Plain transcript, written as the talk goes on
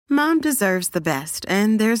Mom deserves the best,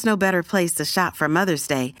 and there's no better place to shop for Mother's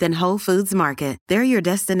Day than Whole Foods Market. They're your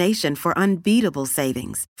destination for unbeatable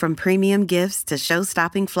savings, from premium gifts to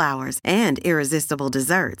show-stopping flowers and irresistible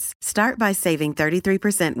desserts. Start by saving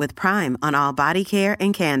 33% with Prime on all body care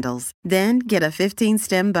and candles. Then get a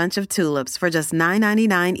 15-stem bunch of tulips for just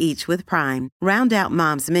 $9.99 each with Prime. Round out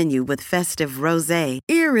Mom's menu with festive rosé,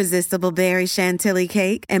 irresistible berry chantilly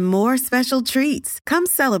cake, and more special treats. Come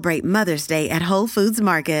celebrate Mother's Day at Whole Foods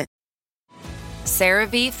Market.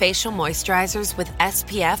 CeraVe Facial Moisturizers with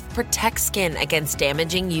SPF protect skin against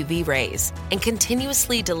damaging UV rays and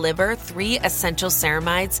continuously deliver 3 essential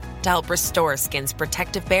ceramides to help restore skin's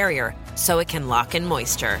protective barrier so it can lock in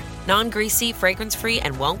moisture. Non-greasy, fragrance-free,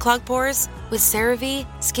 and won't clog pores? With CeraVe,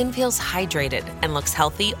 skin feels hydrated and looks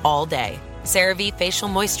healthy all day. CeraVe Facial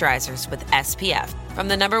Moisturizers with SPF from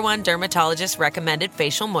the #1 dermatologist recommended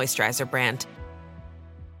facial moisturizer brand.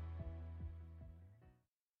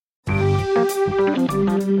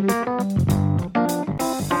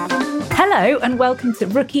 Hello and welcome to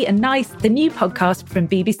Rookie and Nice, the new podcast from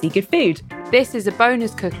BBC Good Food. This is a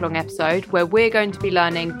bonus cook-along episode where we're going to be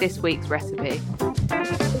learning this week's recipe.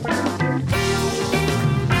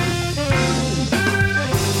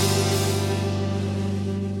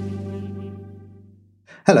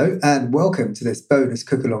 Hello and welcome to this bonus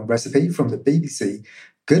cook-along recipe from the BBC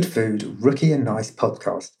Good Food Rookie and Nice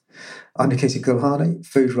podcast. I'm Nikita Kulhani,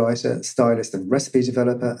 food writer, stylist and recipe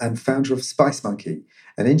developer and founder of Spice Monkey,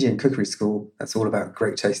 an Indian cookery school that's all about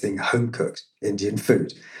great tasting home-cooked Indian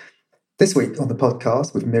food. This week on the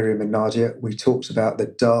podcast with Miriam and Nadia, we talked about the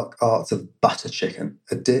dark arts of butter chicken,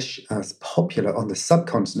 a dish as popular on the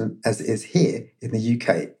subcontinent as it is here in the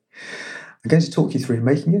UK. I'm going to talk you through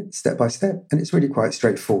making it step by step, and it's really quite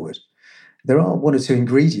straightforward. There are 1 or 2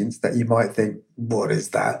 ingredients that you might think, what is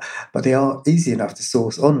that? But they are easy enough to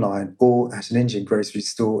source online or at an Indian grocery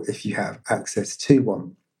store if you have access to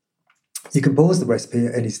one. You can pause the recipe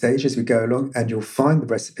at any stage as we go along, and you'll find the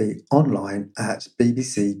recipe online at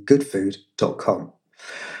bbcgoodfood.com.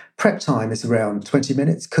 Prep time is around 20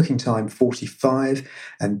 minutes, cooking time 45,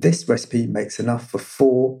 and this recipe makes enough for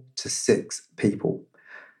 4 to 6 people.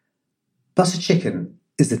 Butter chicken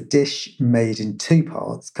is a dish made in 2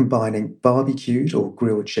 parts, combining barbecued or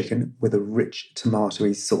grilled chicken with a rich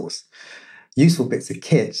tomatoey sauce. Useful bits of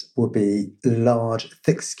kit would be large,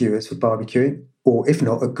 thick skewers for barbecuing, or if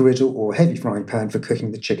not, a griddle or heavy frying pan for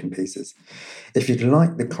cooking the chicken pieces. If you'd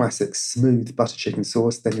like the classic smooth butter chicken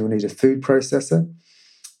sauce, then you'll need a food processor.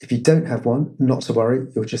 If you don't have one, not to worry,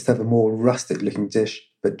 you'll just have a more rustic looking dish,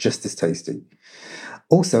 but just as tasty.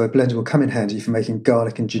 Also, a blender will come in handy for making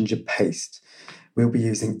garlic and ginger paste. We'll be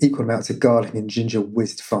using equal amounts of garlic and ginger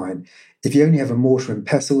whizzed fine. If you only have a mortar and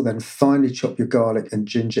pestle, then finely chop your garlic and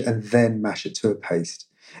ginger and then mash it to a paste.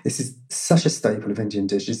 This is such a staple of Indian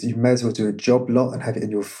dishes, you may as well do a job lot and have it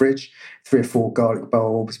in your fridge, 3 or 4 garlic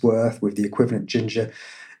bulbs worth with the equivalent ginger.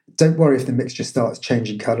 Don't worry if the mixture starts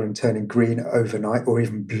changing colour and turning green overnight or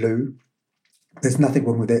even blue. There's nothing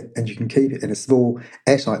wrong with it, and you can keep it in a small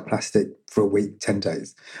airtight plastic for a week, 10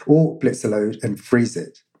 days, or blitz a load and freeze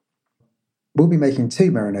it. We'll be making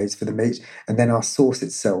 2 marinades for the meat and then our sauce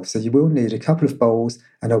itself, so you will need a couple of bowls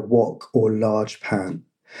and a wok or large pan.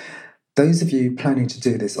 Those of you planning to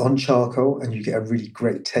do this on charcoal, and you get a really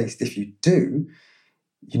great taste if you do,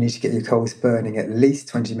 you need to get your coals burning at least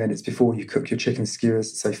 20 minutes before you cook your chicken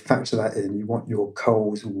skewers, so factor that in. You want your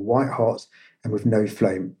coals white hot and with no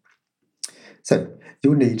flame. So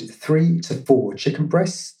you'll need 3 to 4 chicken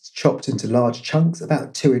breasts chopped into large chunks,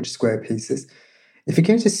 about 2-inch square pieces. If you're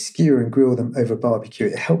going to skewer and grill them over a barbecue,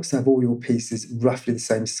 it helps to have all your pieces roughly the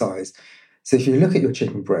same size. So if you look at your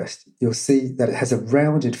chicken breast, you'll see that it has a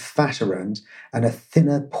rounded, fatter end and a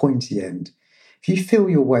thinner, pointy end. If you feel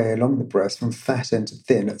your way along the breast from fat end to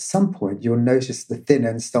thin, at some point you'll notice the thin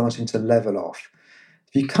end starting to level off.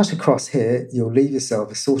 If you cut across here, you'll leave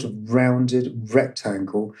yourself a sort of rounded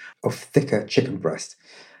rectangle of thicker chicken breast.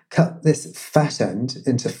 Cut this fat end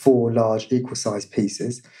into 4 large equal-sized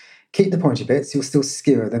pieces. Keep the pointy bits, you'll still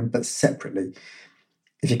skewer them, but separately.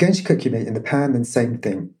 If you're going to cook your meat in the pan, then same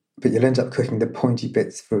thing, but you'll end up cooking the pointy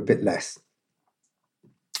bits for a bit less.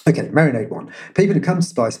 Okay, marinade 1. People who come to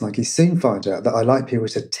Spice Monkey soon find out that I like people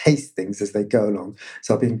to taste things as they go along,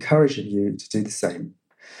 so I'll be encouraging you to do the same.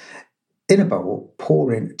 In a bowl,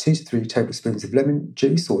 pour in 2 to 3 tablespoons of lemon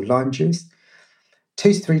juice or lime juice,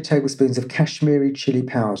 2 to 3 tablespoons of Kashmiri chili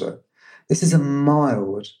powder. This is a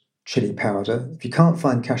mild chili powder. If you can't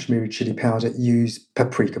find Kashmiri chili powder, use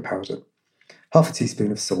paprika powder. Half a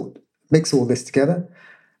teaspoon of salt. Mix all this together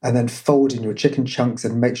and then fold in your chicken chunks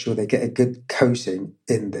and make sure they get a good coating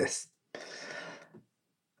in this.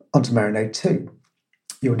 On to marinade 2.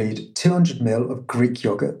 You'll need 200ml of Greek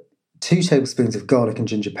yogurt, 2 tablespoons of garlic and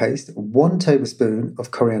ginger paste, 1 tablespoon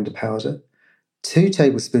of coriander powder, 2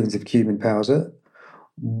 tablespoons of cumin powder,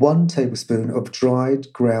 1 tablespoon of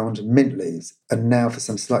dried ground mint leaves. And now for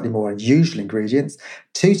some slightly more unusual ingredients,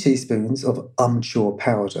 2 teaspoons of umchor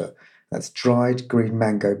powder. That's dried green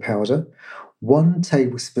mango powder. 1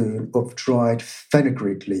 tablespoon of dried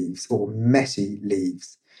fenugreek leaves or meti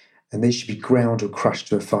leaves. And these should be ground or crushed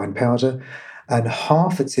to a fine powder. And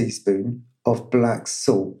half a teaspoon of black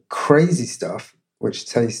salt. Crazy stuff, which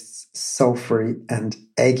tastes sulphury and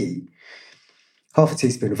eggy. Half a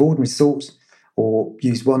teaspoon of ordinary salt, or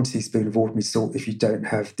use 1 teaspoon of ordinary salt if you don't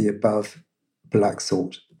have the above black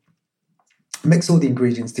salt. Mix all the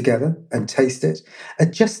ingredients together and taste it.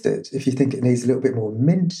 Adjust it if you think it needs a little bit more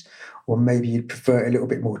mint, or maybe you'd prefer it a little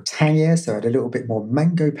bit more tangier, so add a little bit more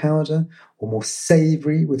mango powder, or more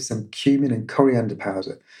savoury with some cumin and coriander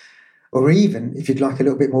powder. Or even if you'd like a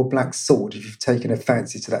little bit more black salt, if you've taken a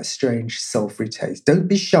fancy to that strange sulphury taste. Don't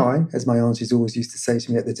be shy, as my aunties always used to say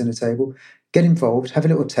to me at the dinner table. Get involved, have a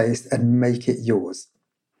little taste, and make it yours.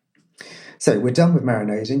 So we're done with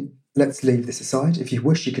marinating. Let's leave this aside. If you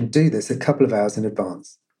wish, you can do this a couple of hours in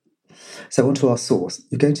advance. So onto our sauce.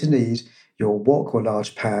 You're going to need your wok or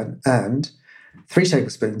large pan and 3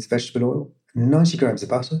 tablespoons vegetable oil, 90 grams of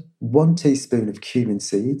butter, 1 teaspoon of cumin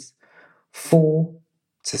seeds, 4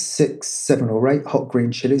 to 6, 7 or 8 hot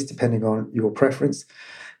green chilies, depending on your preference,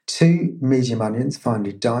 2 medium onions,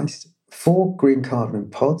 finely diced, 4 green cardamom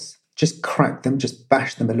pods, just crack them, just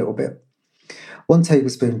bash them a little bit, 1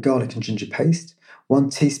 tablespoon garlic and ginger paste,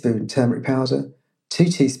 1 teaspoon turmeric powder, 2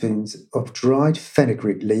 teaspoons of dried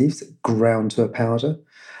fenugreek leaves, ground to a powder,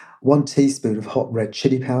 1 teaspoon of hot red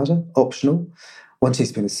chili powder, optional, 1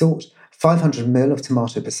 teaspoon of salt, 500ml of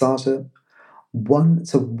tomato passata, 1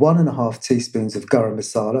 to 1.5 teaspoons of garam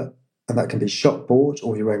masala, and that can be shop bought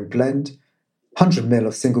or your own blend, 100ml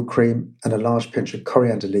of single cream, and a large pinch of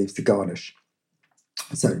coriander leaves to garnish.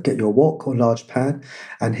 So get your wok or large pan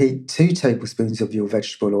and heat 2 tablespoons of your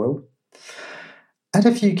vegetable oil. Add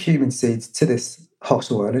a few cumin seeds to this hot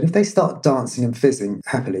oil, and if they start dancing and fizzing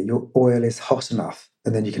happily, your oil is hot enough,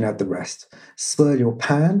 and then you can add the rest. Swirl your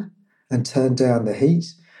pan and turn down the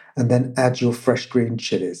heat, and then add your fresh green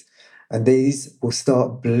chilies. And these will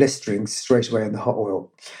start blistering straight away in the hot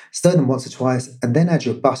oil. Stir them once or twice, and then add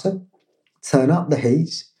your butter. Turn up the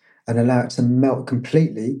heat and allow it to melt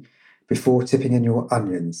completely before tipping in your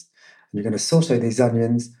onions. And you're going to saute these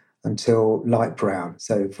onions until light brown,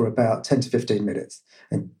 so for about 10 to 15 minutes,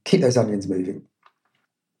 and keep those onions moving.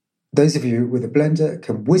 Those of you with a blender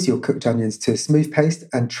can whiz your cooked onions to a smooth paste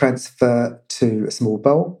and transfer to a small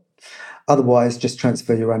bowl. Otherwise, just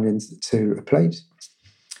transfer your onions to a plate.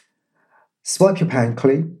 Swipe your pan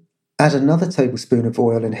clean, add another tablespoon of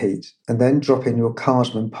oil and heat, and then drop in your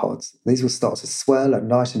cardamom pods. These will start to swell and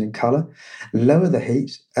lighten in colour. Lower the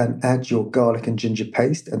heat and add your garlic and ginger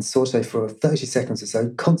paste and saute for 30 seconds or so,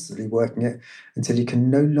 constantly working it until you can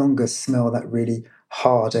no longer smell that really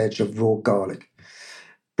hard edge of raw garlic.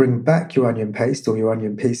 Bring back your onion paste or your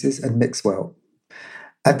onion pieces and mix well.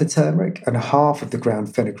 Add the turmeric and half of the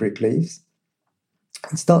ground fenugreek leaves.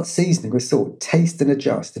 And start seasoning with salt. Taste and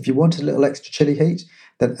adjust. If you want a little extra chili heat,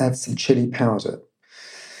 then add some chili powder.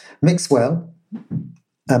 Mix well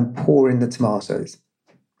and pour in the tomatoes.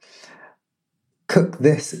 Cook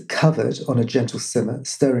this covered on a gentle simmer,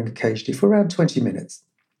 stirring occasionally for around 20 minutes.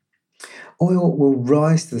 Oil will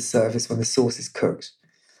rise to the surface when the sauce is cooked.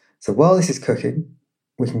 So while this is cooking,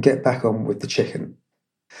 we can get back on with the chicken.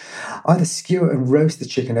 Either skewer and roast the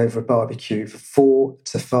chicken over a barbecue for 4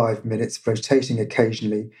 to 5 minutes, rotating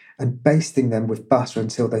occasionally and basting them with butter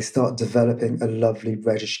until they start developing a lovely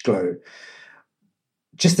reddish glow.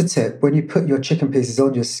 Just a tip, when you put your chicken pieces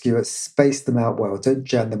on your skewer, space them out well, don't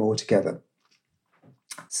jam them all together.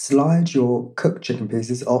 Slide your cooked chicken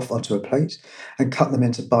pieces off onto a plate and cut them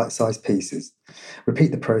into bite-sized pieces.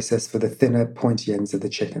 Repeat the process for the thinner, pointy ends of the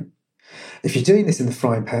chicken. If you're doing this in the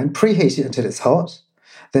frying pan, preheat it until it's hot.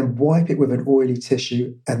 Then wipe it with an oily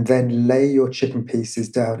tissue and then lay your chicken pieces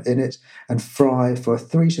down in it and fry for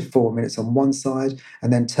 3 to 4 minutes on one side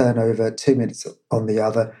and then turn over 2 minutes on the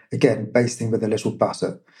other, again basting with a little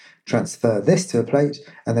butter. Transfer this to a plate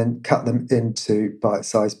and then cut them into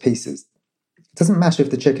bite-sized pieces. It doesn't matter if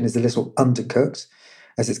the chicken is a little undercooked,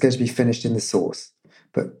 as it's going to be finished in the sauce,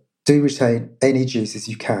 but do retain any juices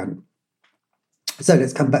you can. So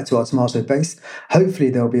let's come back to our tomato base. Hopefully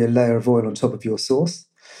there'll be a layer of oil on top of your sauce.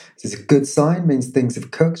 This is a good sign, means things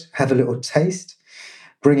have cooked. Have a little taste.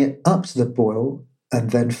 Bring it up to the boil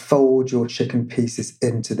and then fold your chicken pieces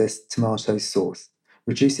into this tomato sauce.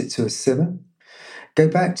 Reduce it to a simmer. Go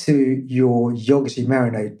back to your yogurty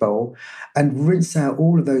marinade bowl and rinse out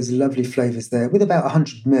all of those lovely flavours there with about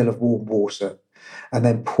 100 ml of warm water. And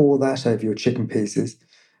then pour that over your chicken pieces,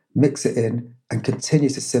 mix it in, and continue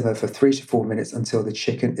to simmer for 3 to 4 minutes until the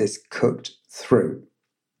chicken is cooked through.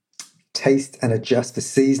 Taste and adjust for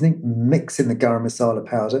seasoning. Mix in the garam masala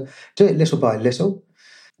powder. Do it little by little,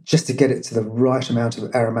 just to get it to the right amount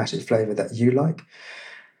of aromatic flavour that you like.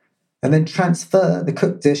 And then transfer the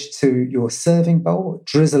cooked dish to your serving bowl,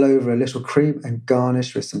 drizzle over a little cream and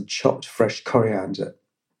garnish with some chopped fresh coriander.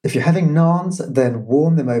 If you're having naans, then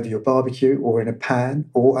warm them over your barbecue or in a pan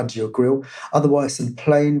or under your grill. Otherwise, some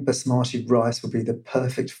plain basmati rice will be the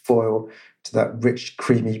perfect foil to that rich,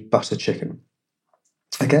 creamy butter chicken.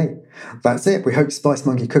 Okay, that's it. We hope Spice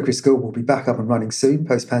Monkey Cookery School will be back up and running soon,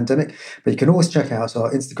 post-pandemic, but you can always check out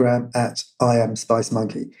our Instagram at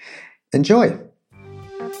 @IamSpiceMonkey. Enjoy!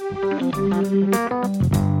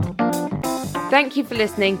 Thank you for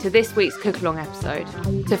listening to this week's Cook-Along episode.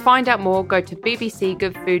 To find out more, go to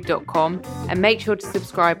bbcgoodfood.com and make sure to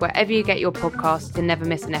subscribe wherever you get your podcasts to never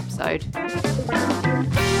miss an episode.